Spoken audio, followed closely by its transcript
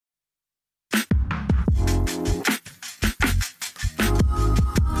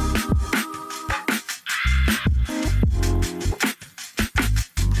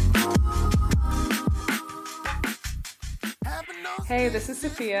Hey, this is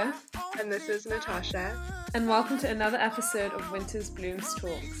Sophia, And this is Natasha, and welcome to another episode of Winter's Blooms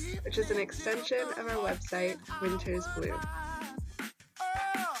Talks. which is an extension of our website, Winter's Bloom.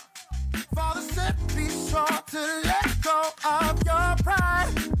 Father said, be sure to let go of your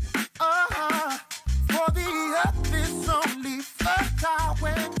pride. For the earth is only fertile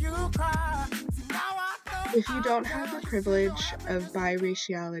when you cry. See, now I know If you don't have the privilege of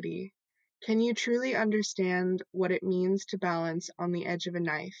biraciality, can you truly understand what it means to balance on the edge of a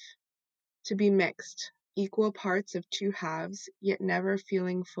knife? To be mixed, equal parts of two halves, yet never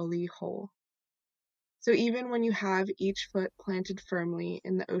feeling fully whole. So even when you have each foot planted firmly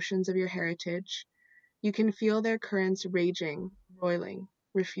in the oceans of your heritage, you can feel their currents raging, roiling,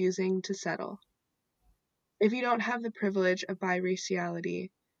 refusing to settle. If you don't have the privilege of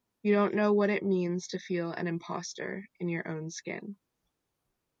biraciality, you don't know what it means to feel an imposter in your own skin.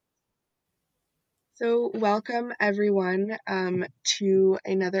 So welcome everyone to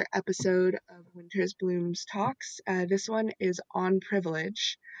another episode of Winter's Blooms Talks. This one is on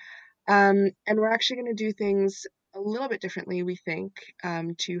privilege. And we're actually going to do things a little bit differently, we think,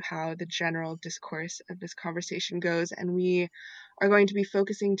 to how the general discourse of this conversation goes. And we are going to be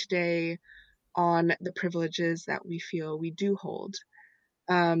focusing today on the privileges that we feel we do hold.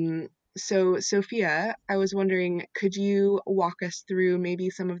 So, Sophia, I was wondering, could you walk us through maybe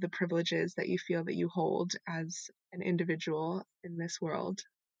some of the privileges that you feel that you hold as an individual in this world?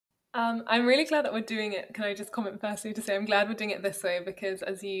 I'm really glad that we're doing it. Can I just comment firstly to say I'm glad we're doing it this way because,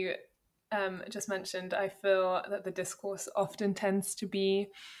 as you just mentioned, I feel that the discourse often tends to be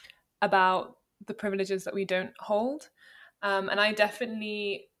about the privileges that we don't hold. And I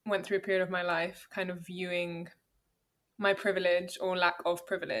definitely went through a period of my life kind of viewing my privilege or lack of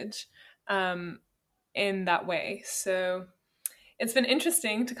privilege in that way. So it's been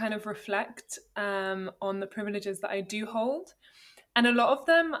interesting to kind of reflect on the privileges that I do hold. And a lot of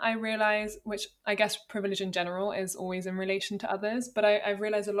them I realize, which I guess privilege in general is always in relation to others, but I've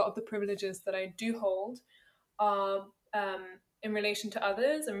realized a lot of the privileges that I do hold are in relation to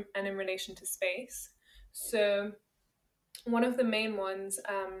others and in relation to space. So one of the main ones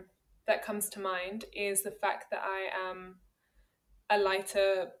that comes to mind is the fact that I am a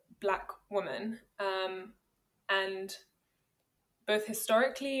lighter black woman. And both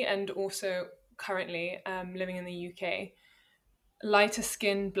historically and also currently living in the UK, lighter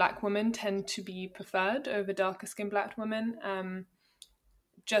skinned black women tend to be preferred over darker skinned black women. Not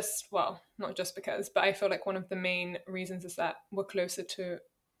just because, but I feel like one of the main reasons is that we're closer to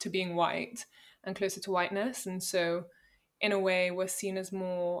being white and closer to whiteness. And so in a way, we're seen as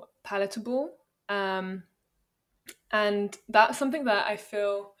more palatable. And that's something that I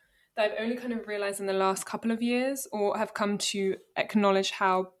feel that I've only kind of realized in the last couple of years, or have come to acknowledge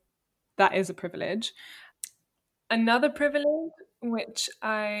how that is a privilege. Another privilege which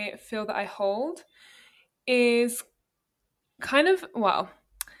I feel that I hold is kind of,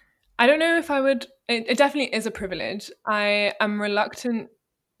 I don't know if I would, it definitely is a privilege. I am reluctant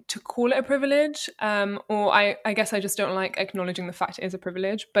to call it a privilege, or I guess I just don't like acknowledging the fact it is a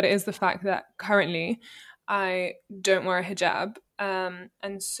privilege, but it is the fact that currently I don't wear a hijab.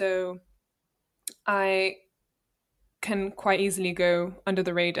 And so I can quite easily go under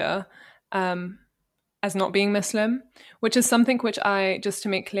the radar as not being Muslim, which is something which I, just to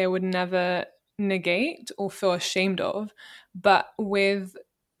make clear, would never negate or feel ashamed of. But with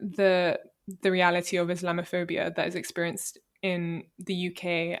the reality of Islamophobia that is experienced in the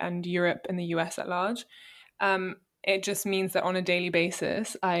UK and Europe and the US at large, it just means that on a daily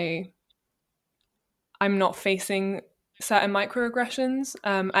basis, I'm not facing certain microaggressions,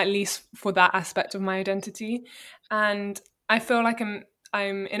 at least for that aspect of my identity. And I feel like I'm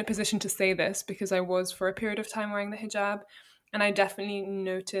in a position to say this because I was for a period of time wearing the hijab, and I definitely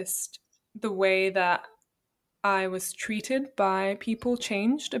noticed the way that I was treated by people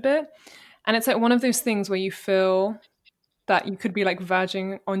changed a bit. And it's like one of those things where you feel that you could be like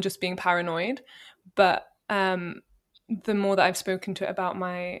verging on just being paranoid. But the more that I've spoken to it about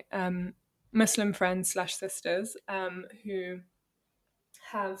my Muslim friends / sisters who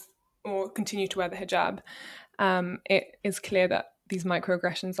have or continue to wear the hijab, it is clear that these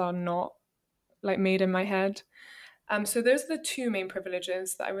microaggressions are not like made in my head. So those are the two main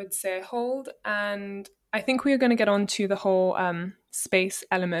privileges that I would say I hold. And I think we are going to get on to the whole space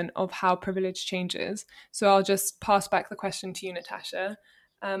element of how privilege changes. So I'll just pass back the question to you, Natasha.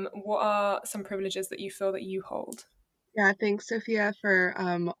 What are some privileges that you feel that you hold? Yeah, thanks, Sophia, for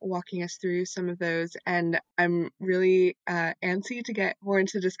walking us through some of those. And I'm really antsy to get more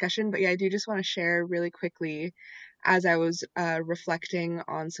into the discussion. But yeah, I do just want to share really quickly as I was reflecting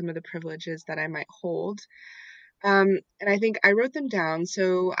on some of the privileges that I might hold. And I think I wrote them down.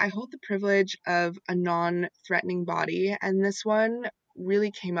 So I hold the privilege of a non-threatening body. And this one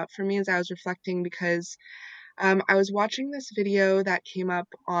really came up for me as I was reflecting because I was watching this video that came up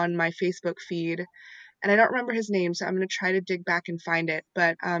on my Facebook feed, and I don't remember his name, so I'm going to try to dig back and find it.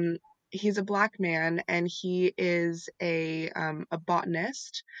 But he's a Black man, and he is a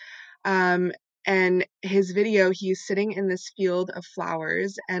botanist. Um, and his video, he's sitting in this field of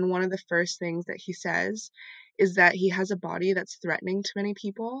flowers, and one of the first things that he says is that he has a body that's threatening to many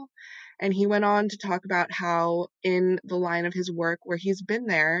people. And he went on to talk about how, in the line of his work, where he's been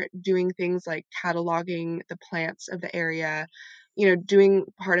there doing things like cataloging the plants of the area, doing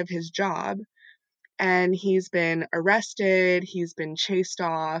part of his job, and he's been arrested, he's been chased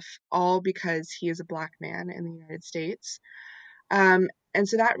off, all because he is a Black man in the United States. And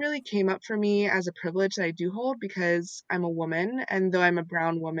so that really came up for me as a privilege that I do hold because I'm a woman, and though I'm a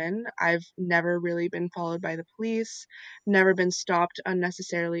brown woman, I've never really been followed by the police, never been stopped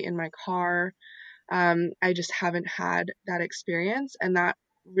unnecessarily in my car. I just haven't had that experience, and that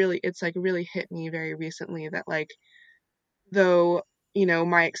it's like really hit me very recently that, like, though,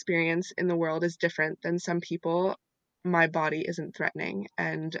 my experience in the world is different than some people, my body isn't threatening.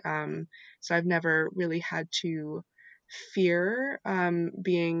 And so I've never really had to fear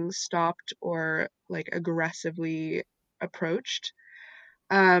being stopped or like aggressively approached.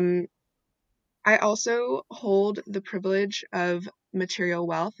 Um, I also hold the privilege of material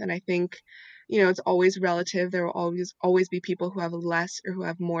wealth, and I think, it's always relative. There will always be people who have less or who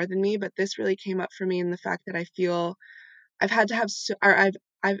have more than me, but this really came up for me in the fact that I feel I've had to have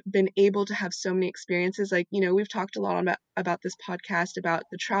I've been able to have so many experiences. Like, we've talked a lot about this podcast about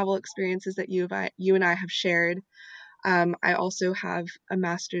the travel experiences that you and I have shared. I also have a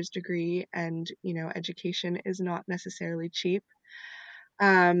master's degree, and education is not necessarily cheap.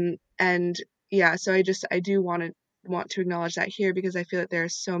 And yeah, so I do want to acknowledge that here because I feel that there are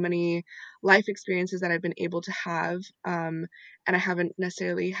so many life experiences that I've been able to have, and I haven't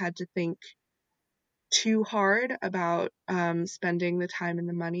necessarily had to think too hard about spending the time and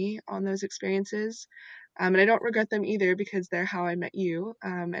the money on those experiences. And I don't regret them either because they're how I met you,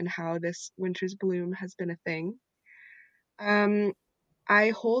 and how this Winter's Bloom has been a thing. Um, I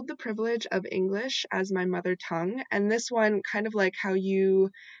hold the privilege of English as my mother tongue, and this one, kind of like how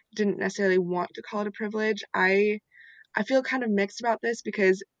you didn't necessarily want to call it a privilege, I feel kind of mixed about this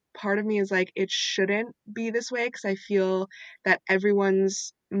because part of me is like, it shouldn't be this way because I feel that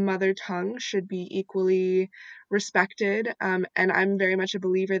everyone's mother tongue should be equally respected. And I'm very much a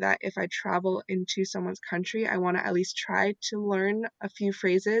believer that if I travel into someone's country, I want to at least try to learn a few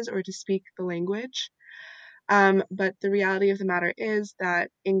phrases or to speak the language. But the reality of the matter is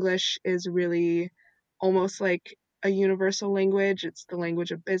that English is really almost like a universal language. It's the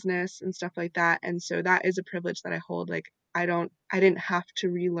language of business and stuff like that. And so that is a privilege that I hold. Like, I didn't have to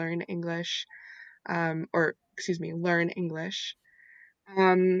relearn English, or excuse me, learn English.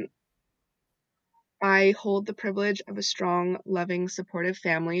 Um, I hold the privilege of a strong, loving, supportive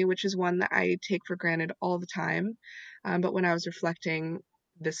family, which is one that I take for granted all the time. But when I was reflecting,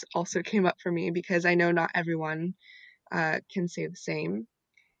 this also came up for me because I know not everyone can say the same.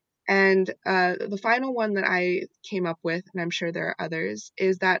 And the final one that I came up with, and I'm sure there are others,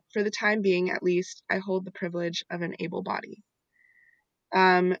 is that for the time being, at least, I hold the privilege of an able body.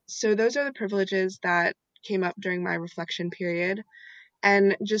 So those are the privileges that came up during my reflection period,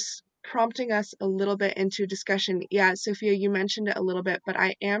 and just prompting us a little bit into discussion. Yeah, Sophia, you mentioned it a little bit, but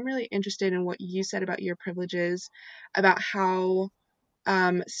I am really interested in what you said about your privileges, about how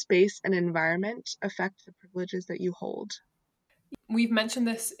space and environment affect the privileges that you hold. We've mentioned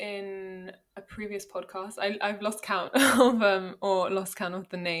this in a previous podcast. I've lost count of or lost count of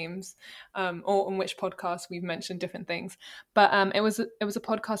the names, or on which podcast we've mentioned different things. But it was a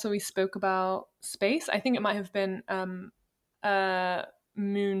podcast where we spoke about space. I think it might have been a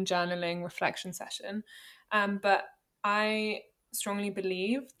moon journaling reflection session. But I strongly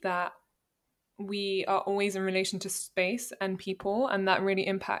believe that we are always in relation to space and people, and that really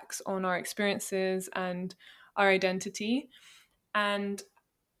impacts on our experiences and our identity. And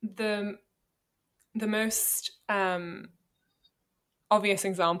the most obvious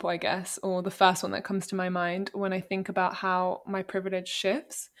example, I guess, or the first one that comes to my mind when I think about how my privilege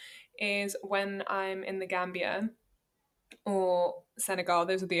shifts, is when I'm in the Gambia or Senegal.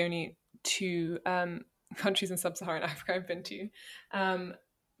 Those are the only two countries in sub-Saharan Africa I've been to.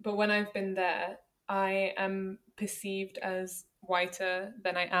 But when I've been there, I am perceived as whiter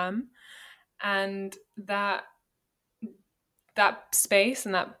than I am. And that space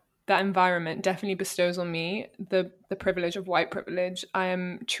and that environment definitely bestows on me the privilege of white privilege. I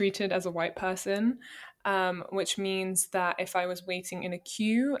am treated as a white person, which means that if I was waiting in a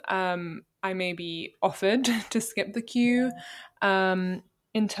queue, I may be offered to skip the queue.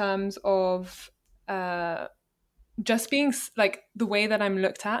 In terms of just being like the way that I'm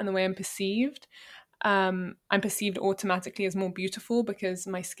looked at and the way I'm perceived automatically as more beautiful because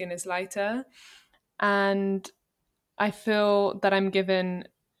my skin is lighter. And I feel that I'm given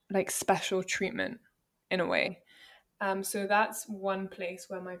like special treatment in a way. So that's one place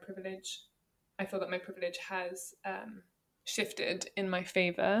where I feel that my privilege has shifted in my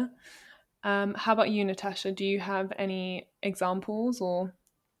favor. How about you, Natasha? Do you have any examples or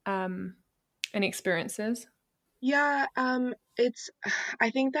any experiences? Yeah, it's I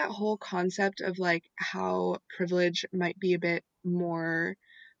think that whole concept of like how privilege might be a bit more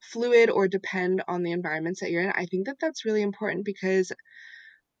fluid or depend on the environments that you're in. I think that that's really important because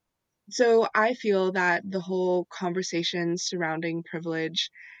so I feel that the whole conversation surrounding privilege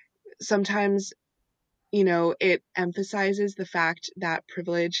sometimes, it emphasizes the fact that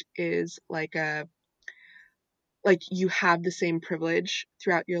privilege is like you have the same privilege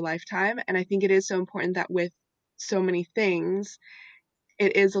throughout your lifetime. And I think it is so important that with so many things,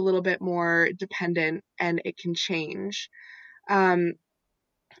 it is a little bit more dependent and it can change. Um,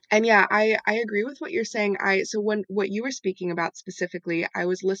 and yeah, I agree with what you're saying. So when what you were speaking about specifically, I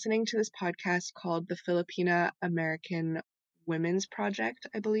was listening to this podcast called the Filipina American Women's Project,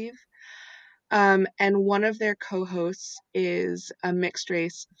 I believe. And one of their co-hosts is a mixed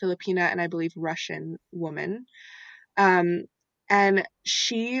race Filipina and I believe Russian woman. Um, and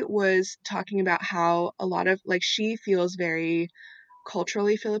she was talking about how a lot of like she feels very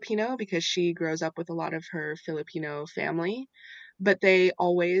culturally Filipino because she grows up with a lot of her Filipino family, but they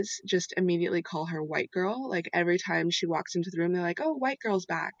always just immediately call her white girl. Like every time she walks into the room, they're like, "Oh, white girl's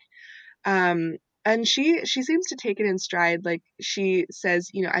back." Um, and she seems to take it in stride. Like she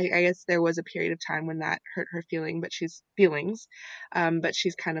says, I guess there was a period of time when that hurt her feelings, but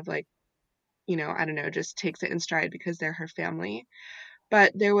she's kind of like, I don't know, just takes it in stride because they're her family.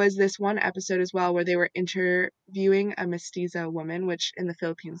 But there was this one episode as well where they were interviewing a mestiza woman, which in the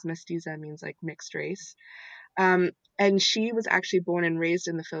Philippines, mestiza means like mixed race. And she was actually born and raised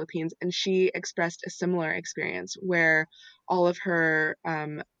in the Philippines, and she expressed a similar experience where all of her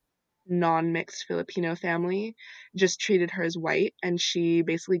non-mixed Filipino family just treated her as white, and she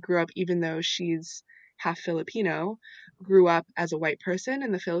basically grew up, even though she's half Filipino, grew up as a white person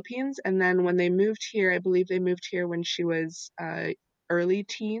in the Philippines. And then when they moved here, I believe they moved here when she was early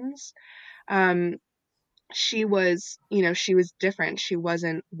teens. Um, she was different. She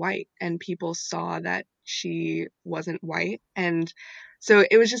wasn't white, and people saw that she wasn't white. And so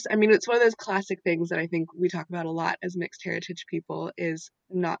it was just, I mean, it's one of those classic things that I think we talk about a lot as mixed heritage people is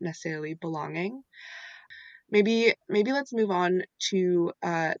not necessarily belonging. Maybe let's move on to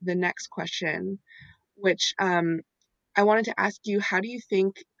the next question, which I wanted to ask you, how do you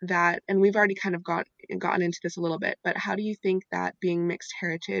think that, and we've already kind of gotten into this a little bit, but how do you think that being mixed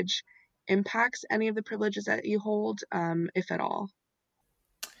heritage impacts any of the privileges that you hold, if at all?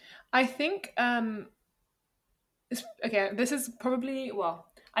 I think okay, this is probably, well,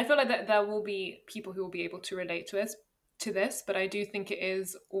 I feel like that there will be people who will be able to relate to this, but I do think it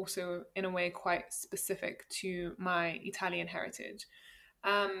is also in a way quite specific to my Italian heritage.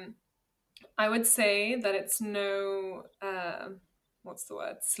 Um, I would say that it's no what's the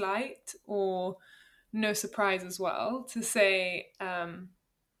word, slight or no surprise as well to say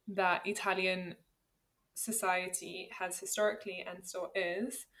that Italian society has historically and still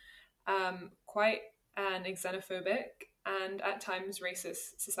is quite an xenophobic and at times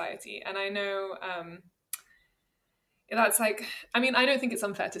racist society. And I know that's like, I mean, I don't think it's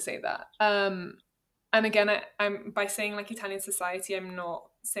unfair to say that. And again, I'm by saying like Italian society, I'm not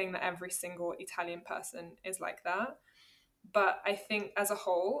saying that every single Italian person is like that. But I think as a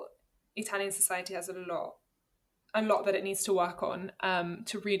whole, Italian society has a lot that it needs to work on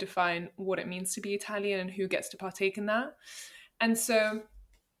to redefine what it means to be Italian and who gets to partake in that. And so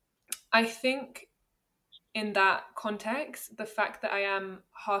I think in that context, the fact that I am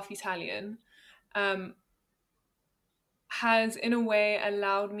half Italian um, has in a way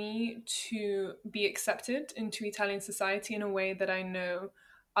allowed me to be accepted into Italian society in a way that I know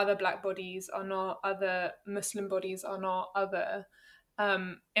other Black bodies are not, other Muslim bodies are not, other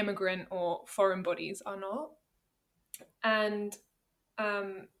immigrant or foreign bodies are not. And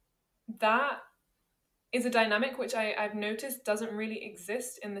um, that is a dynamic which I've noticed doesn't really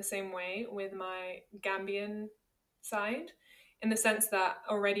exist in the same way with my Gambian side, in the sense that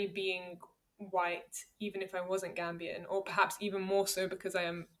already being white, even if I wasn't Gambian, or perhaps even more so because I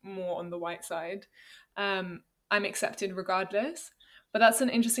am more on the white side, I'm accepted regardless. But that's an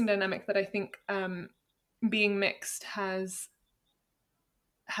interesting dynamic that I think being mixed has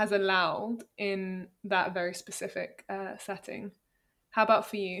allowed in that very specific setting. How about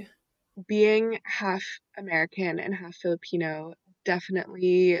for you? Being half American and half Filipino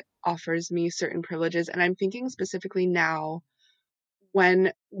definitely offers me certain privileges, and I'm thinking specifically now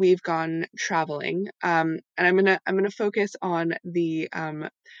when we've gone traveling. And I'm gonna focus on the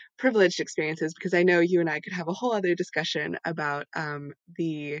privileged experiences, because I know you and I could have a whole other discussion about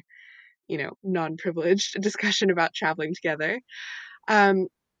the non-privileged discussion about traveling together. Um,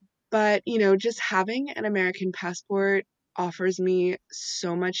 but just having an American passport offers me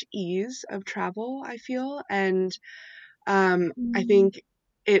so much ease of travel, I feel, and I think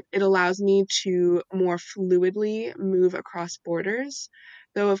it allows me to more fluidly move across borders.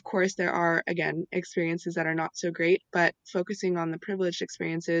 Though, of course, there are, again, experiences that are not so great, but focusing on the privileged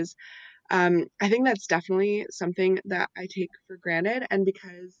experiences, I think that's definitely something that I take for granted. And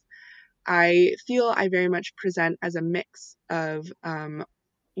because I feel I very much present as a mix of,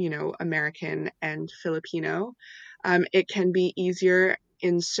 American and Filipino, it can be easier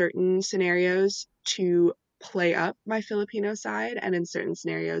in certain scenarios to play up my Filipino side, and in certain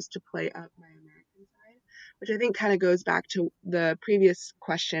scenarios to play up my American side, which I think kind of goes back to the previous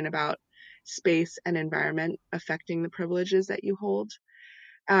question about space and environment affecting the privileges that you hold.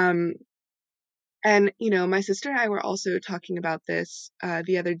 Um, and, my sister and I were also talking about this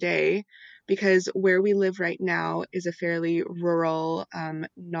the other day, because where we live right now is a fairly rural,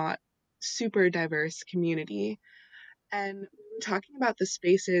 not super diverse community. And we were talking about the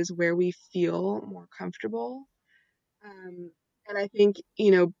spaces where we feel more comfortable. And I think,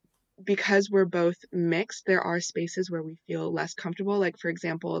 because we're both mixed, there are spaces where we feel less comfortable. Like, for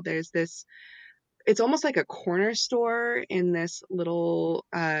example, there's this, it's almost like a corner store in this little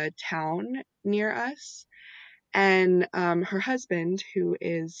town near us. And her husband, who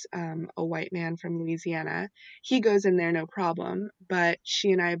is a white man from Louisiana, he goes in there no problem. But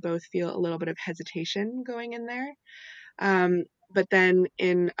she and I both feel a little bit of hesitation going in there. But then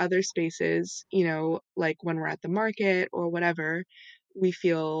in other spaces, like when we're at the market or whatever, we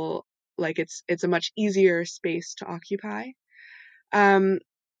feel like it's a much easier space to occupy. Um,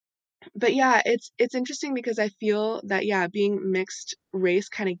 but yeah, it's interesting, because I feel that, yeah, being mixed race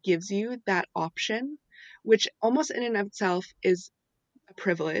kind of gives you that option, which almost in and of itself is a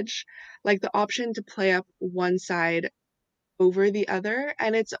privilege, like the option to play up one side over the other.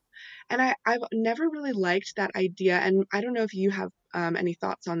 I've never really liked that idea, and I don't know if you have any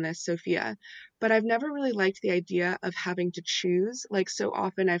thoughts on this, Sophia, but I've never really liked the idea of having to choose. Like, so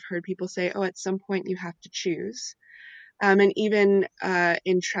often I've heard people say, oh, at some point you have to choose. And even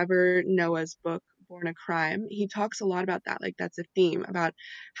in Trevor Noah's book, Born a Crime, he talks a lot about that. Like, that's a theme about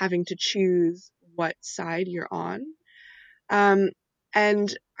having to choose what side you're on. Um,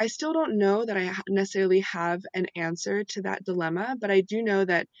 and I still don't know that I necessarily have an answer to that dilemma, but I do know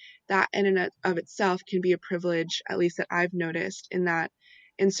that that in and of itself can be a privilege, at least that I've noticed, in that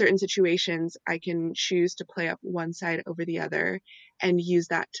in certain situations I can choose to play up one side over the other and use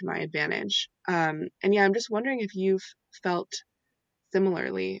that to my advantage. And yeah, I'm just wondering if you've felt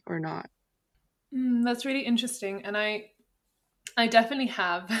similarly or not. That's really interesting, and I definitely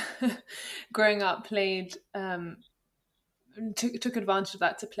have growing up played took advantage of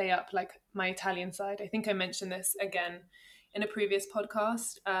that to play up like my Italian side. I think I mentioned this again in a previous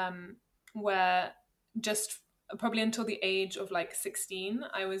podcast, where just probably until the age of like 16,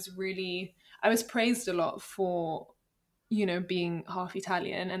 I was praised a lot for being half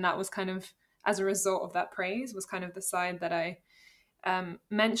Italian, and that was kind of, as a result of that praise, was kind of the side that I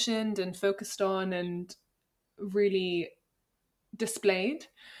mentioned and focused on and really displayed.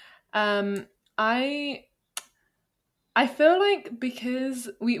 Um, I I feel like, because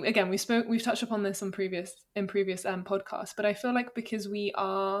we've touched upon this on previous podcasts, but I feel like because we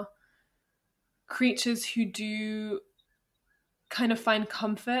are creatures who do kind of find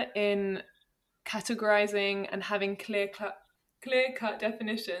comfort in categorizing and having clear cut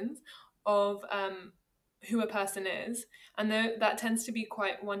definitions of who a person is, and that tends to be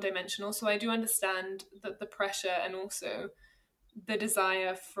quite one dimensional. So I do understand that the pressure and also the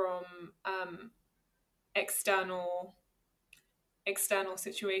desire from external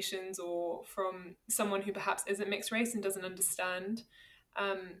situations, or from someone who perhaps isn't mixed race and doesn't understand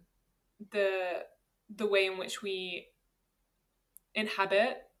um, the way in which we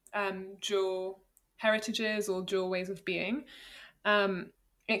inhabit dual heritages or dual ways of being.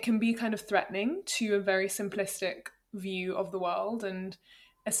 It can be kind of threatening to a very simplistic view of the world, and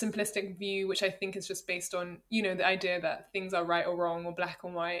a simplistic view which I think is just based on the idea that things are right or wrong, or black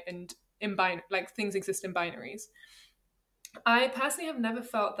and white, and like things exist in binaries. I personally have never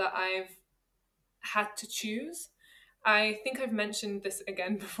felt that I've had to choose. I think I've mentioned this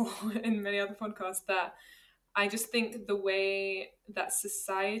again before in many other podcasts, that I just think the way that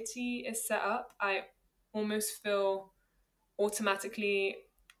society is set up, I almost feel automatically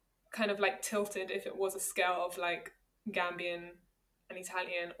kind of like tilted if it was a scale of like Gambian and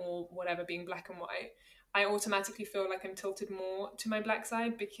Italian or whatever being black and white. I automatically feel like I'm tilted more to my black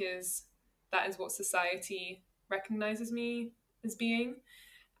side because that is what society recognizes me as being.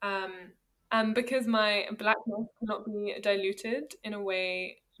 Um, and because my blackness cannot be diluted in a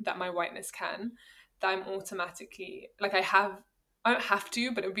way that my whiteness can, that I'm automatically like I don't have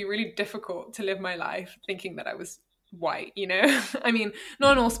to, but it would be really difficult to live my life thinking that I was white, you know? I mean,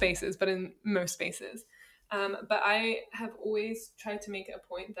 not in all spaces, but in most spaces. But I have always tried to make it a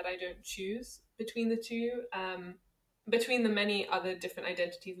point that I don't choose between the two, between the many other different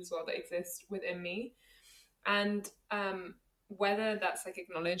identities as well that exist within me. And whether that's like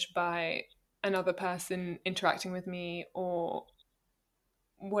acknowledged by another person interacting with me or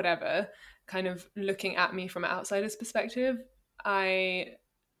whatever, kind of looking at me from an outsider's perspective, I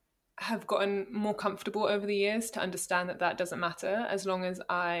have gotten more comfortable over the years to understand that that doesn't matter as long as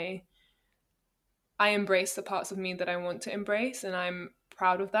I embrace the parts of me that I want to embrace and I'm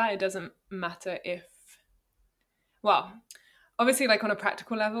proud of that. It doesn't matter if, well, obviously, like on a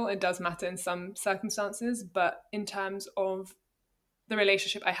practical level, it does matter in some circumstances, but in terms of the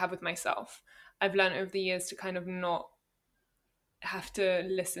relationship I have with myself, I've learned over the years to kind of not have to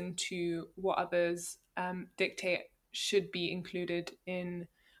listen to what others dictate should be included in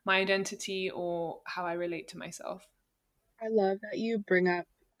my identity or how I relate to myself. I love that you bring up,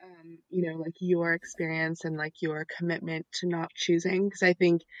 like your experience and like your commitment to not choosing, because I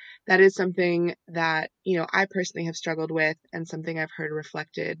think that is something that, I personally have struggled with and something I've heard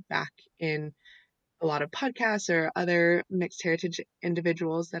reflected back in a lot of podcasts or other mixed heritage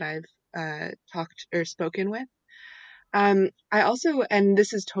individuals that I've talked or spoken with. I also, and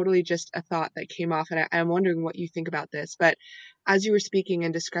this is totally just a thought that came off, and I'm wondering what you think about this, but as you were speaking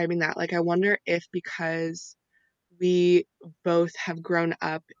and describing that, like, I wonder if because we both have grown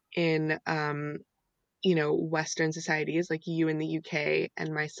up in, Western societies, like you in the UK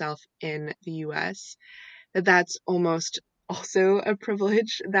and myself in the US, that's almost also a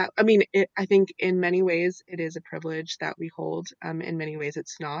privilege that, I mean, I think in many ways it is a privilege that we hold. In many ways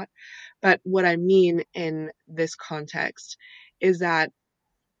it's not. But what I mean in this context is that,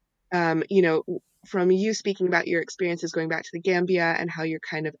 from you speaking about your experiences going back to the Gambia and how you're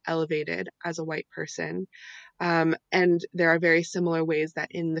kind of elevated as a white person. And there are very similar ways that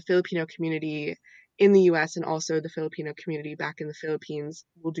in the Filipino community in the US and also the Filipino community back in the Philippines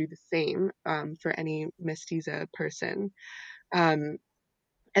will do the same for any mestiza person. Um,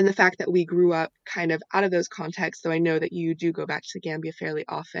 and the fact that we grew up kind of out of those contexts, though I know that you do go back to the Gambia fairly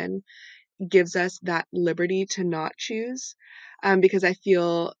often, gives us that liberty to not choose. Because I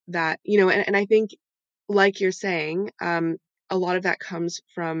feel that, and I think, like you're saying, a lot of that comes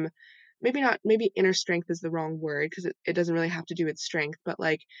from maybe inner strength is the wrong word because it doesn't really have to do with strength, but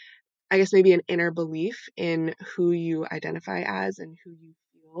like, I guess maybe an inner belief in who you identify as and who you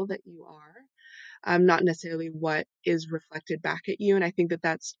feel that you are. Not necessarily what is reflected back at you. And I think that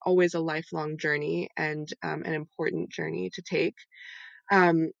that's always a lifelong journey and an important journey to take.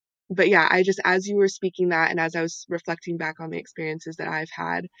 Um, but yeah, I just, as you were speaking that, and as I was reflecting back on the experiences that I've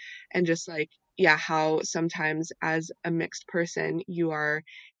had, and just like, yeah, how sometimes as a mixed person, you are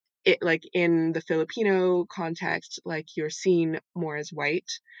like in the Filipino context, like you're seen more as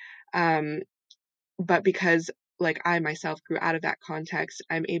white. Um, but because like I myself grew out of that context,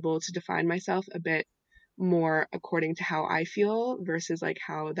 I'm able to define myself a bit more according to how I feel versus like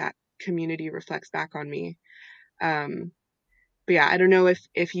how that community reflects back on me. Um, but yeah, I don't know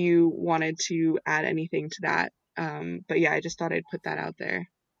if you wanted to add anything to that. But yeah, I just thought I'd put that out there.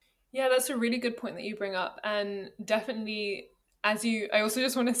 Yeah, that's a really good point that you bring up. And definitely, I also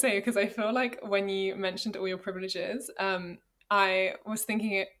just want to say, because I feel like when you mentioned all your privileges, I was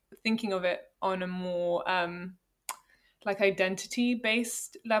thinking of it on a more like identity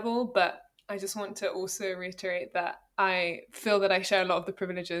based level. But I just want to also reiterate that I feel that I share a lot of the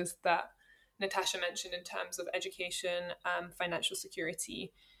privileges that Natasha mentioned in terms of education, financial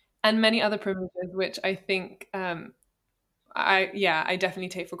security, and many other privileges, which I think I definitely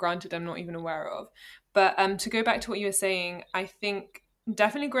take for granted. I'm not even aware of. But to go back to what you were saying, I think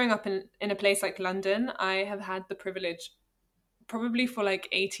definitely growing up in a place like London, I have had the privilege probably for like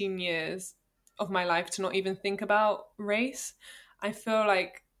 18 years of my life to not even think about race. I feel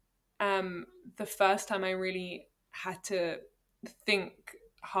like the first time I really had to think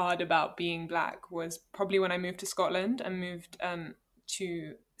hard about being black was probably when I moved to Scotland and moved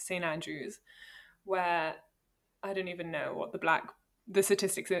to St Andrews, where I don't even know what the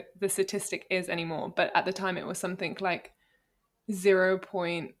statistic is anymore, but at the time it was something like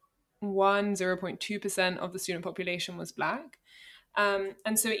 0.1, 0.2% of the student population was Black.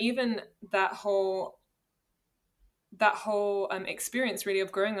 And so even that whole experience really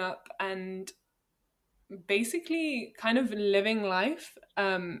of growing up and basically kind of living life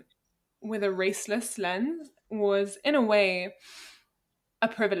with a raceless lens was in a way a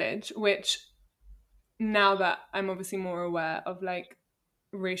privilege, which now that I'm obviously more aware of like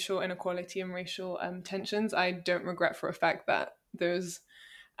racial inequality and racial tensions, I don't regret for a fact that those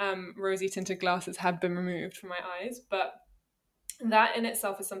rosy tinted glasses have been removed from my eyes. But that in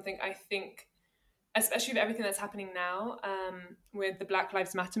itself is something I think, especially with everything that's happening now with the Black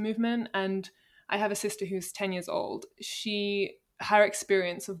Lives Matter movement. And I have a sister who's 10 years old. Her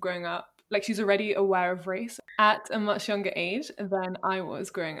experience of growing up, like she's already aware of race at a much younger age than I was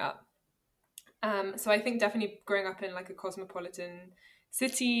growing up. So I think definitely growing up in like a cosmopolitan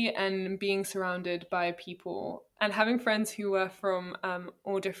city and being surrounded by people and having friends who were from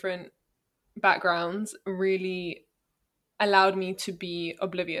all different backgrounds really allowed me to be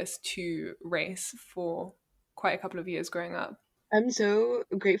oblivious to race for quite a couple of years growing up. I'm so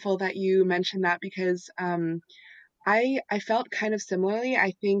grateful that you mentioned that because I felt kind of similarly.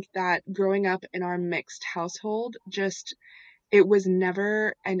 I think that growing up in our mixed household, just it was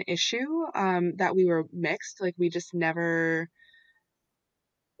never an issue that we were mixed. Like we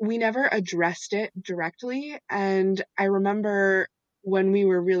never addressed it directly. And I remember when we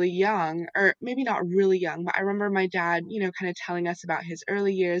were really young, or maybe not really young, but I remember my dad, kind of telling us about his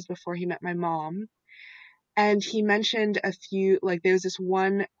early years before he met my mom. And he mentioned a few, like there was this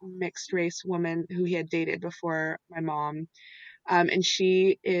one mixed race woman who he had dated before my mom. And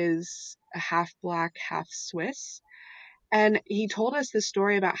she is a half Black, half Swiss. And he told us this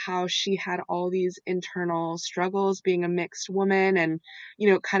story about how she had all these internal struggles being a mixed woman and,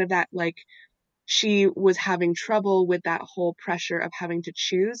 kind of that like she was having trouble with that whole pressure of having to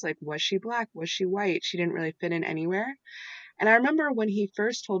choose, like, was she Black? Was she white? She didn't really fit in anywhere. And I remember when he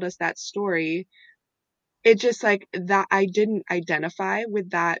first told us that story, it just like that I didn't identify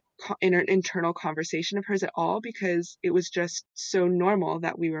with that internal conversation of hers at all because it was just so normal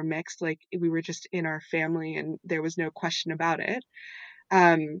that we were mixed, like we were just in our family and there was no question about it.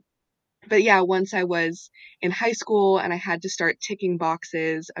 But yeah, once I was in high school and I had to start ticking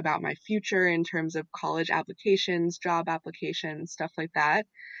boxes about my future in terms of college applications, job applications, stuff like that,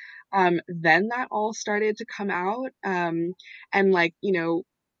 then that all started to come out. And like,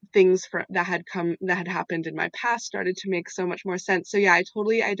 things that had happened in my past started to make so much more sense. So yeah, I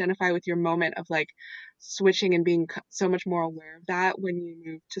totally identify with your moment of like switching and being so much more aware of that when you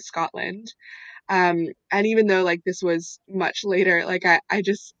moved to Scotland. And even though like this was much later, like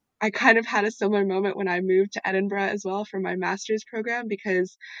I kind of had a similar moment when I moved to Edinburgh as well for my master's program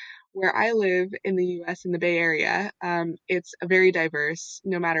because where I live in the US in the Bay Area, it's a very diverse.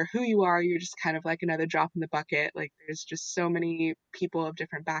 No matter who you are, you're just kind of like another drop in the bucket. Like there's just so many people of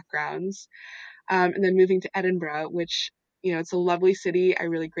different backgrounds. And then moving to Edinburgh, which it's a lovely city. I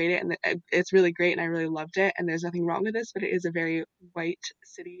really grate it, and it's really great, and I really loved it. And there's nothing wrong with this, but it is a very white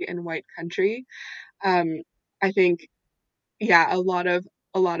city and white country. I think, yeah, a lot of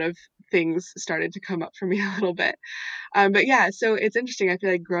things started to come up for me a little bit. But yeah, so it's interesting. I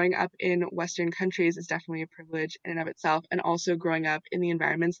feel like growing up in Western countries is definitely a privilege in and of itself, and also growing up in the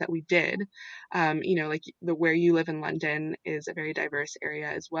environments that we did. Like where you live in London is a very diverse area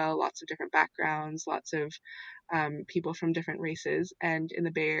as well. Lots of different backgrounds, lots of people from different races, and in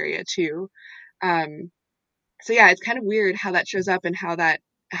the Bay Area too. So yeah, it's kind of weird how that shows up and how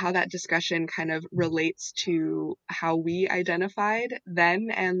that discussion kind of relates to how we identified then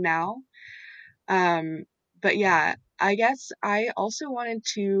and now. But yeah, I guess I also wanted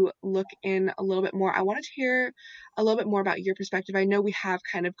to look in a little bit more. I wanted to hear a little bit more about your perspective. I know we have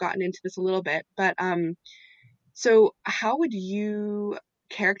kind of gotten into this a little bit, but so how would you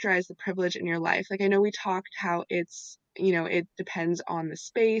characterize the privilege in your life? Like I know we talked how it's, it depends on the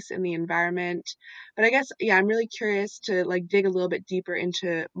space and the environment, but I guess, yeah, I'm really curious to like dig a little bit deeper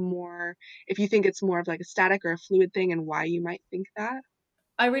into more if you think it's more of like a static or a fluid thing and why you might think that.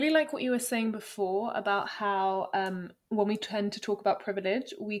 I really like what you were saying before about how when we tend to talk about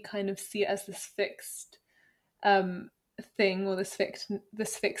privilege, we kind of see it as this fixed um, thing or this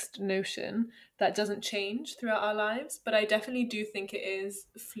fixed notion that doesn't change throughout our lives. But I definitely do think it is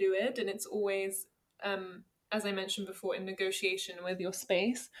fluid, and it's always, as I mentioned before, in negotiation with your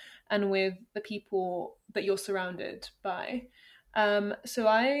space and with the people that you're surrounded by. So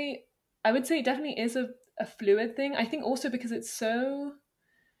I would say it definitely is a fluid thing. I think also because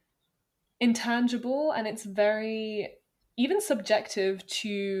intangible, and it's very even subjective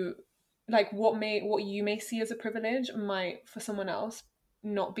to like what you may see as a privilege might for someone else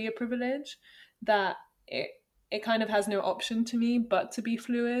not be a privilege. That it kind of has no option to me but to be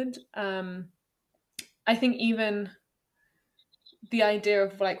fluid. I think even the idea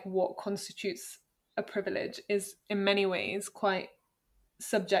of like what constitutes a privilege is in many ways quite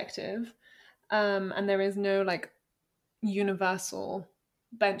subjective, and there is no like universal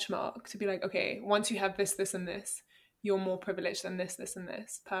benchmark to be like, okay, once you have this, this, and this, you're more privileged than this, and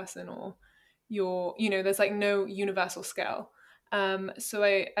this person, or you're, there's like no universal scale. So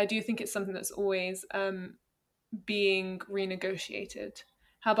I do think it's something that's always being renegotiated.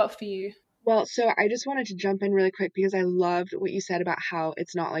 How about for you? Well, so I just wanted to jump in really quick because I loved what you said about how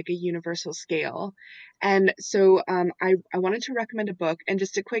it's not like a universal scale. And so I wanted to recommend a book. And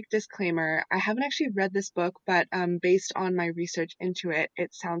just a quick disclaimer, I haven't actually read this book, but based on my research into it,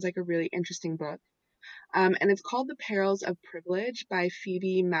 it sounds like a really interesting book. And it's called The Perils of Privilege by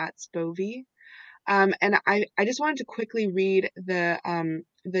Phoebe Matz Bovey. And I just wanted to quickly read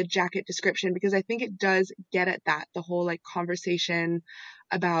the jacket description because I think it does get at that, the whole like conversation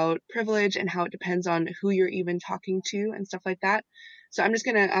about privilege and how it depends on who you're even talking to and stuff like that. So I'm just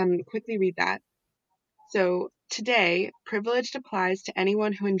going to quickly read that. So today, privilege applies to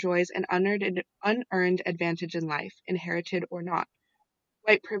anyone who enjoys an unearned advantage in life, inherited or not.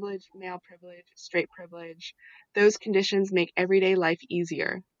 White privilege, male privilege, straight privilege. Those conditions make everyday life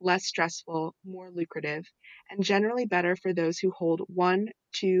easier, less stressful, more lucrative, and generally better for those who hold one,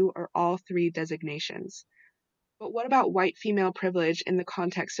 two, or all three designations. But what about white female privilege in the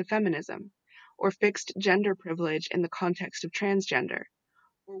context of feminism? Or fixed gender privilege in the context of transgender?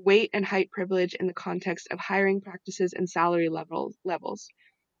 Or weight and height privilege in the context of hiring practices and salary levels?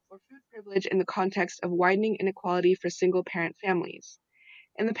 Or food privilege in the context of widening inequality for single parent families?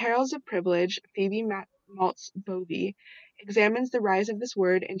 In The Perils of Privilege, Phoebe Matz Bovey examines the rise of this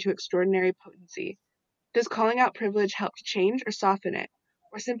word into extraordinary potency. Does calling out privilege help to change or soften it,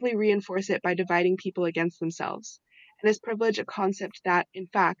 or simply reinforce it by dividing people against themselves? And is privilege a concept that, in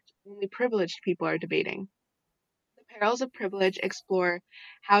fact, only privileged people are debating? The Perils of Privilege explore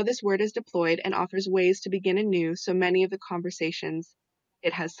how this word is deployed and offers ways to begin anew so many of the conversations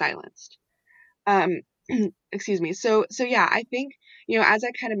it has silenced. Excuse me. So yeah, I think, as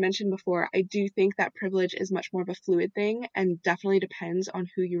I kind of mentioned before, I do think that privilege is much more of a fluid thing and definitely depends on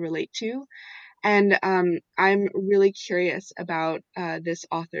who you relate to. And I'm really curious about this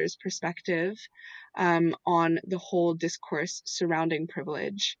author's perspective on the whole discourse surrounding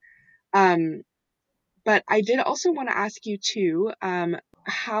privilege. But I did also want to ask you too,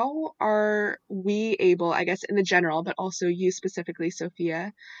 how are we able, I guess in the general, but also you specifically,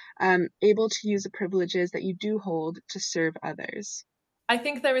 Sophia, able to use the privileges that you do hold to serve others? I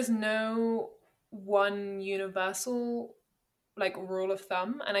think there is no one universal like rule of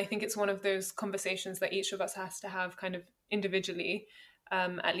thumb, and I think it's one of those conversations that each of us has to have kind of individually,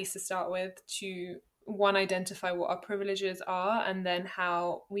 at least to start with, to one, identify what our privileges are and then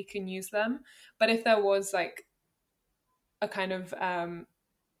how we can use them. But if there was like a kind of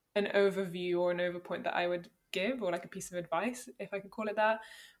an overview or an overpoint that I would give, or like a piece of advice, if I could call it that,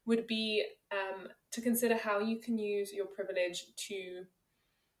 would be to consider how you can use your privilege to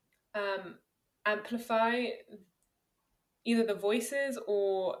amplify either the voices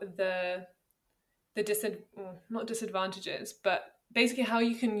or the not disadvantages, but basically how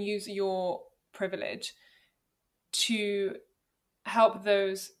you can use your privilege to help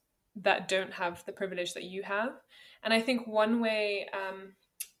those that don't have the privilege that you have. And I think one way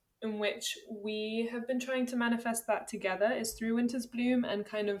in which we have been trying to manifest that together is through Winter's Bloom, and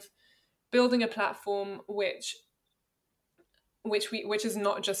kind of building a platform which is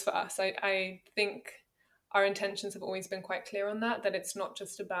not just for us. I think our intentions have always been quite clear on that it's not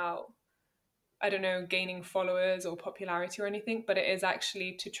just about, I don't know, gaining followers or popularity or anything, but it is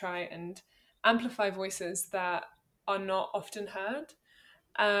actually to try and amplify voices that are not often heard.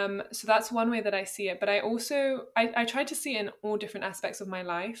 So that's one way that I see it. But I also, I try to see it in all different aspects of my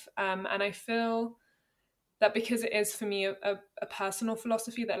life. And I feel that because it is for me a personal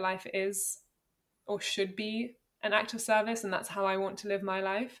philosophy that life is or should be an act of service, and that's how I want to live my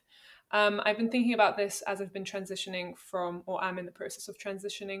life. I've been thinking about this as I've been transitioning from, or am in the process of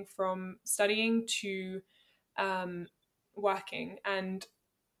transitioning from studying to working. And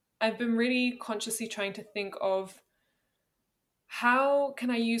I've been really consciously trying to think of how can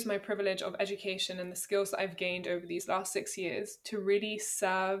I use my privilege of education and the skills that I've gained over these last 6 years to really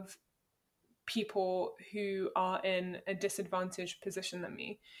serve people who are in a disadvantaged position than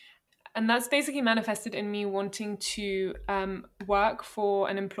me. And that's basically manifested in me wanting to work for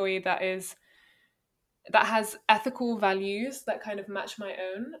an employee that has ethical values that kind of match my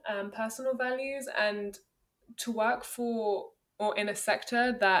own personal values, and to work for or in a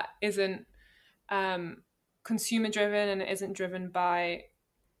sector that isn't consumer driven and isn't driven by,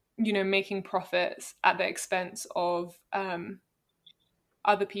 making profits at the expense of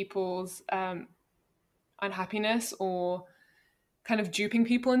other people's unhappiness, or kind of duping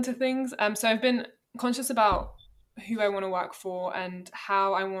people into things. So I've been conscious about who I want to work for and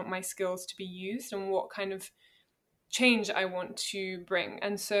how I want my skills to be used and what kind of change I want to bring.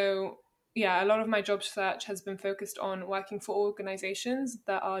 And so, yeah, a lot of my job search has been focused on working for organizations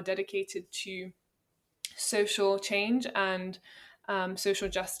that are dedicated to social change and social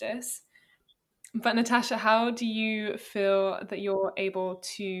justice. But Natasha, how do you feel that you're able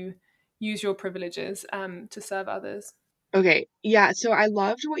to use your privileges to serve others? Okay, yeah, so I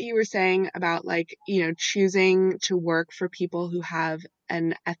loved what you were saying about like, choosing to work for people who have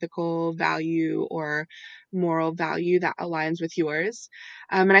an ethical value or moral value that aligns with yours.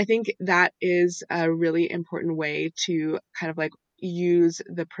 And I think that is a really important way to kind of like use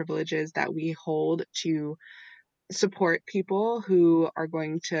the privileges that we hold to support people who are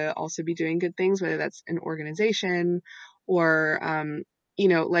going to also be doing good things, whether that's an organization or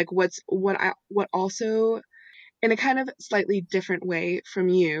like what also in a kind of slightly different way from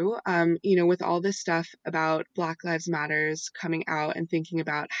you, with all this stuff about Black Lives Matters coming out and thinking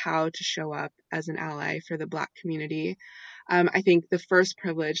about how to show up as an ally for the Black community. I think the first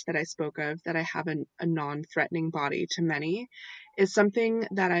privilege that I spoke of, that I have a non-threatening body to many, is something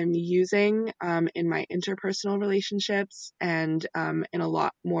that I'm using in my interpersonal relationships and in a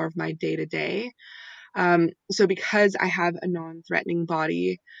lot more of my day-to-day. So because I have a non-threatening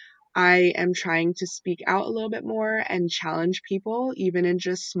body, I am trying to speak out a little bit more and challenge people, even in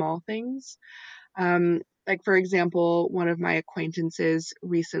just small things. Like, for example, one of my acquaintances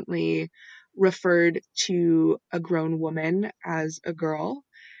recently referred to a grown woman as a girl.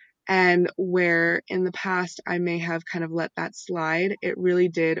 And where in the past I may have kind of let that slide, it really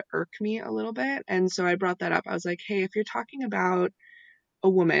did irk me a little bit. And so I brought that up. I was like, hey, if you're talking about a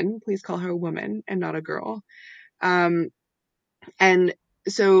woman, please call her a woman and not a girl. Um, and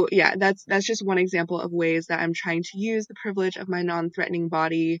so yeah, that's just one example of ways that I'm trying to use the privilege of my non-threatening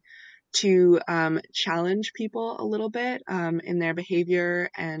body to challenge people a little bit in their behavior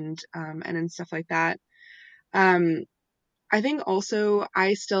and in stuff like that. Um, I think also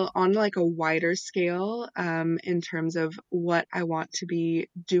I still, on like a wider scale, in terms of what I want to be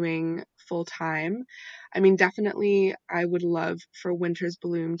doing full time. I mean, definitely I would love for Winter's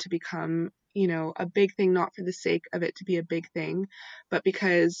Bloom to become, a big thing, not for the sake of it to be a big thing, but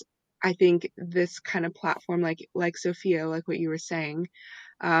because I think this kind of platform, like Sophia, like what you were saying,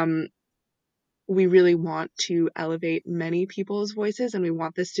 um, we really want to elevate many people's voices, and we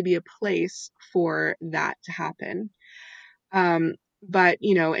want this to be a place for that to happen. But,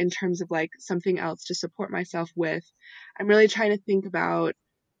 in terms of like something else to support myself with, I'm really trying to think about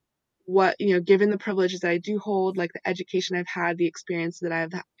what, given the privileges that I do hold, like the education I've had, the experiences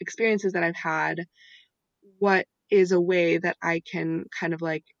that I've had, what is a way that I can kind of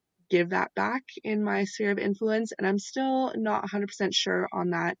like give that back in my sphere of influence. And I'm still not 100% sure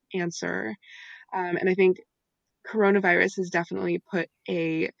on that answer. And I think coronavirus has definitely put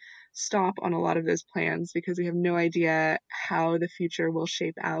a stop on a lot of those plans because we have no idea how the future will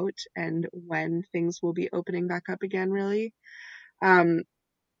shape out and when things will be opening back up again, really.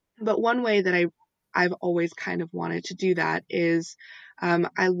 But one way that I've always kind of wanted to do that is I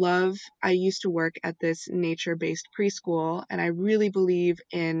used to work at this nature-based preschool, and I really believe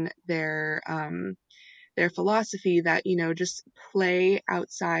in their philosophy that, just play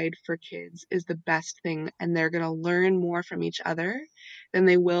outside for kids is the best thing, and they're going to learn more from each other than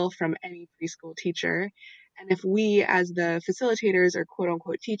they will from any preschool teacher. And if we, as the facilitators or quote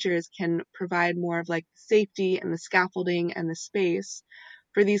unquote teachers, can provide more of like safety and the scaffolding and the space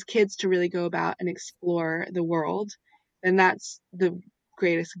for these kids to really go about and explore the world, then that's the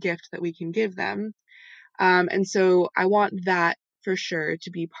greatest gift that we can give them. And so I want that for sure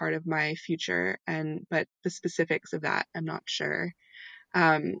to be part of my future, but the specifics of that, I'm not sure.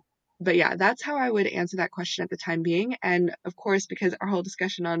 Um, but yeah, that's how I would answer that question at the time being. And of course, because our whole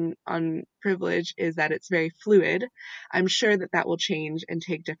discussion on privilege is that it's very fluid, I'm sure that that will change and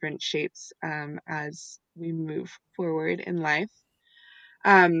take different shapes as we move forward in life.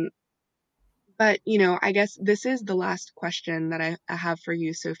 Um, but, I guess this is the last question that I have for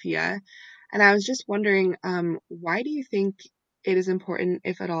you, Sophia. And I was just wondering, why do you think it is important,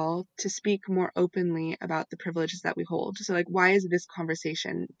 if at all, to speak more openly about the privileges that we hold? So, like, why is this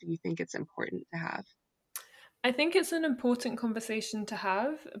conversation, do you think it's important to have? I think it's an important conversation to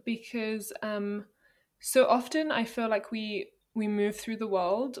have because so often I feel like we move through the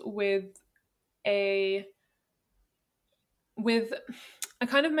world a with a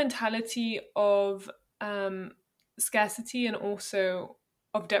kind of mentality of um, scarcity and also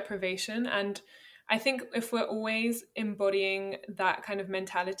of deprivation. And I think if we're always embodying that kind of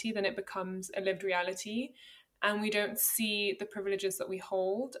mentality, then it becomes a lived reality, and we don't see the privileges that we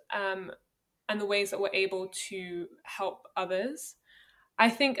hold, and the ways that we're able to help others. I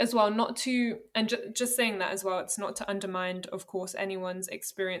think as well, not to, and just saying that as well, it's not to undermine, of course, anyone's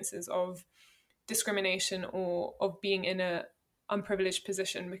experiences of discrimination or of being in a unprivileged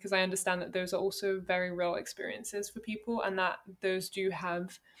position, because I understand that those are also very real experiences for people, and that those do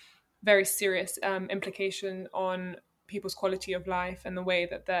have very serious implication on people's quality of life and the way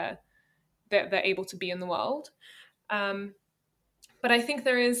that they're able to be in the world. Um, but I think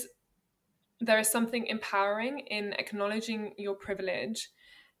there is something empowering in acknowledging your privilege.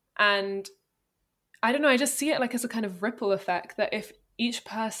 And I don't know, I just see it like as a kind of ripple effect, that if each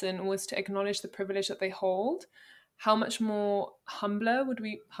person was to acknowledge the privilege that they hold, how much more humbler,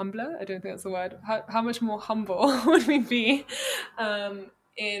 I don't think that's the word, how much more humble would we be, um,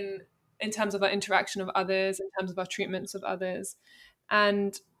 in terms of our interaction of others, in terms of our treatments of others,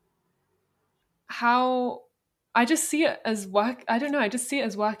 and how I just see it as work. I don't know, I just see it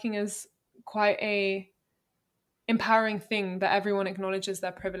as working as quite a empowering thing, that everyone acknowledges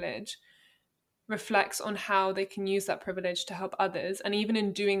their privilege, reflects on how they can use that privilege to help others, and even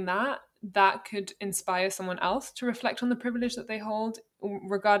in doing that, that could inspire someone else to reflect on the privilege that they hold,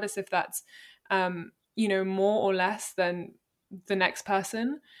 regardless if that's more or less than the next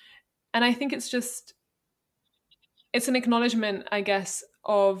person. And I think it's an acknowledgement, I guess,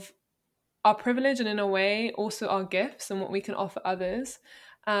 of our privilege, and in a way also our gifts and what we can offer others,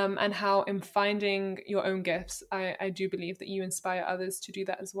 and how in finding your own gifts, I do believe that you inspire others to do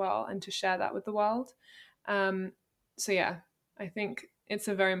that as well and to share that with the world. um, so yeah, I think it's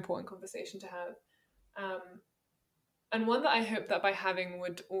a very important conversation to have, um, and one that I hope that by having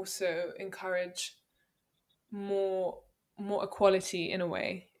would also encourage more equality, in a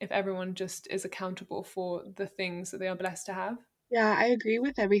way, if everyone just is accountable for the things that they are blessed to have. Yeah, I agree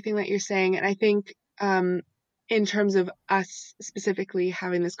with everything that you're saying. And I think, in terms of us specifically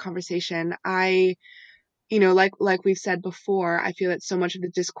having this conversation, like we've said before, I feel that so much of the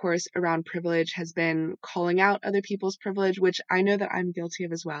discourse around privilege has been calling out other people's privilege, which I know that I'm guilty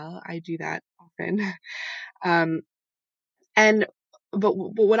of as well. I do that often. Um, and but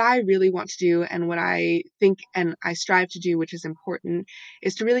what I really want to do, and what I think and I strive to do, which is important,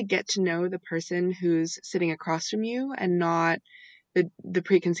 is to really get to know the person who's sitting across from you, and not the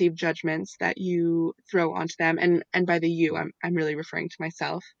preconceived judgments that you throw onto them. And by the you, I'm really referring to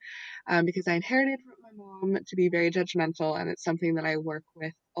myself, because I inherited from my mom to be very judgmental, and it's something that I work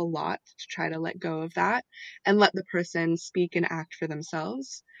with a lot, to try to let go of that and let the person speak and act for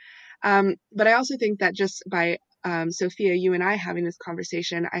themselves. But I also think that just by, Sophia, you and I having this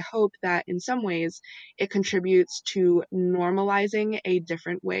conversation, I hope that in some ways it contributes to normalizing a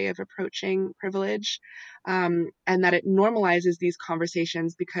different way of approaching privilege, and that it normalizes these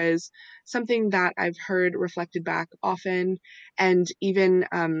conversations, because something that I've heard reflected back often, and even,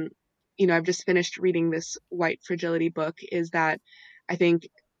 I've just finished reading this White Fragility book, is that I think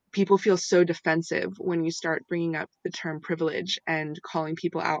people feel so defensive when you start bringing up the term privilege and calling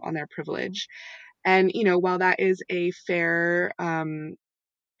people out on their privilege. And, while that is a fair,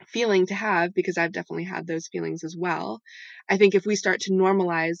 feeling to have, because I've definitely had those feelings as well, I think if we start to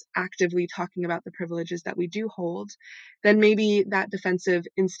normalize actively talking about the privileges that we do hold, then maybe that defensive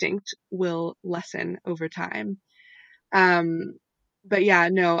instinct will lessen over time. Um, but yeah,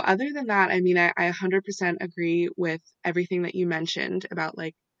 no, other than that, I mean, I 100% agree with everything that you mentioned about,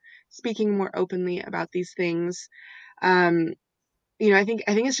 like, speaking more openly about these things. Um, I think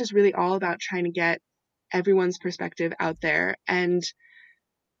it's just really all about trying to get everyone's perspective out there, and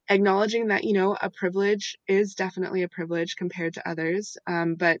acknowledging that, a privilege is definitely a privilege compared to others.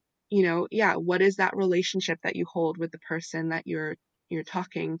 But yeah, what is that relationship that you hold with the person that you're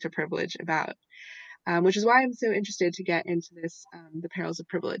talking to privilege about? Which is why I'm so interested to get into this, The Perils of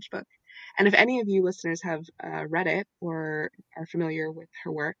Privilege book. And if any of you listeners have read it or are familiar with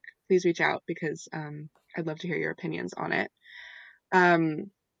her work, please reach out, because I'd love to hear your opinions on it.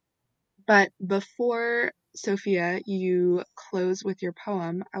 But before, Sophia, you close with your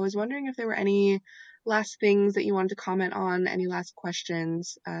poem, I was wondering if there were any last things that you wanted to comment on, any last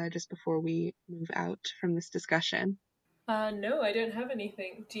questions, just before we move out from this discussion. No, I don't have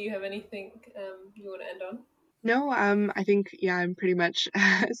anything. Do you have anything you want to end on? No, I think, yeah, I'm pretty much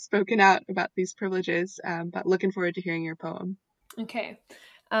spoken out about these privileges, but looking forward to hearing your poem. Okay.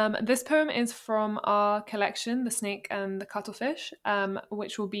 This poem is from our collection, The Snake and the Cuttlefish,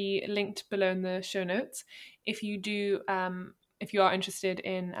 which will be linked below in the show notes. If you are interested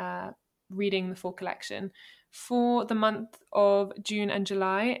in reading the full collection. For the month of June and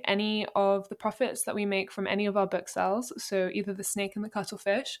July, any of the profits that we make from any of our book sales, so either The Snake and the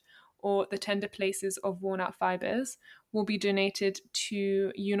Cuttlefish or The Tender Places of Worn Out Fibers, will be donated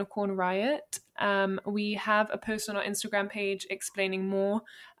to Unicorn Riot. We have a post on our Instagram page explaining more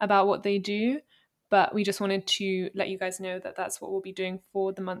about what they do, but we just wanted to let you guys know that that's what we'll be doing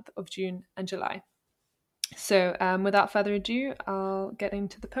for the month of June and July. So without further ado, I'll get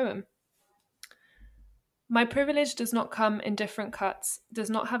into the poem. My privilege does not come in different cuts, does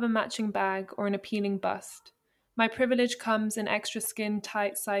not have a matching bag or an appealing bust. My privilege comes in extra skin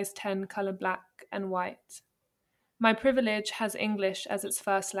tight size 10 color black and white. My privilege has English as its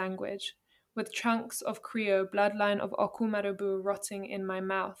first language, with chunks of Creole bloodline of Okumarubu rotting in my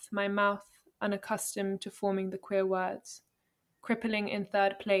mouth unaccustomed to forming the queer words, crippling in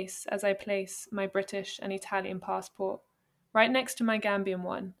third place as I place my British and Italian passport, right next to my Gambian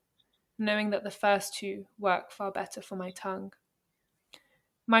one, knowing that the first two work far better for my tongue.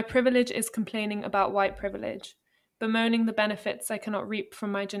 My privilege is complaining about white privilege, bemoaning the benefits I cannot reap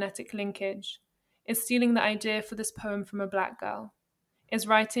from my genetic linkage, is stealing the idea for this poem from a black girl, is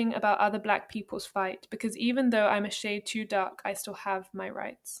writing about other black people's fight, because even though I'm a shade too dark, I still have my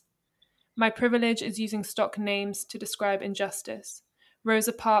rights. My privilege is using stock names to describe injustice.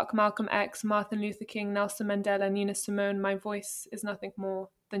 Rosa Parks, Malcolm X, Martin Luther King, Nelson Mandela, Nina Simone, my voice is nothing more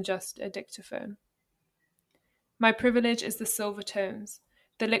than just a dictaphone. My privilege is the silver tones,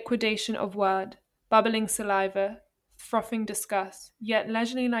 the liquidation of word, bubbling saliva, frothing disgust, yet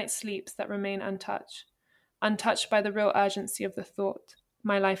leisurely light sleeps that remain untouched by the real urgency of the thought.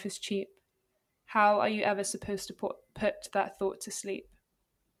 My life is cheap. How are you ever supposed to put that thought to sleep?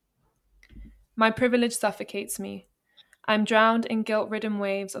 My privilege suffocates me. I'm drowned in guilt-ridden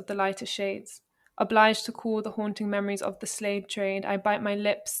waves of the lighter shades. Obliged to cool the haunting memories of the slave trade, I bite my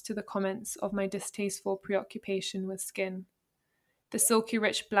lips to the comments of my distasteful preoccupation with skin. The silky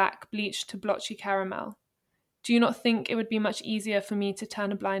rich black bleached to blotchy caramel. Do you not think it would be much easier for me to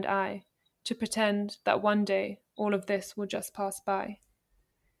turn a blind eye, to pretend that one day all of this will just pass by?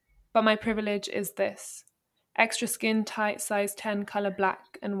 But my privilege is this: extra skin tight size 10 color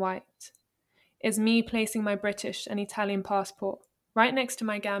black and white. Is me placing my British and Italian passport right next to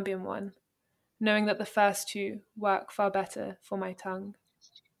my Gambian one, knowing that the first two work far better for my tongue.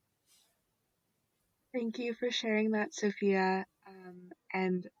 Thank you for sharing that, Sophia,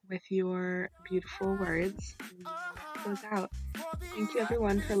 and with your beautiful words. Goes out. Thank you,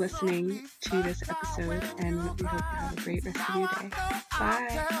 everyone, for listening to this episode, and we hope you have a great rest of your day.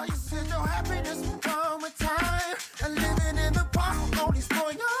 Bye.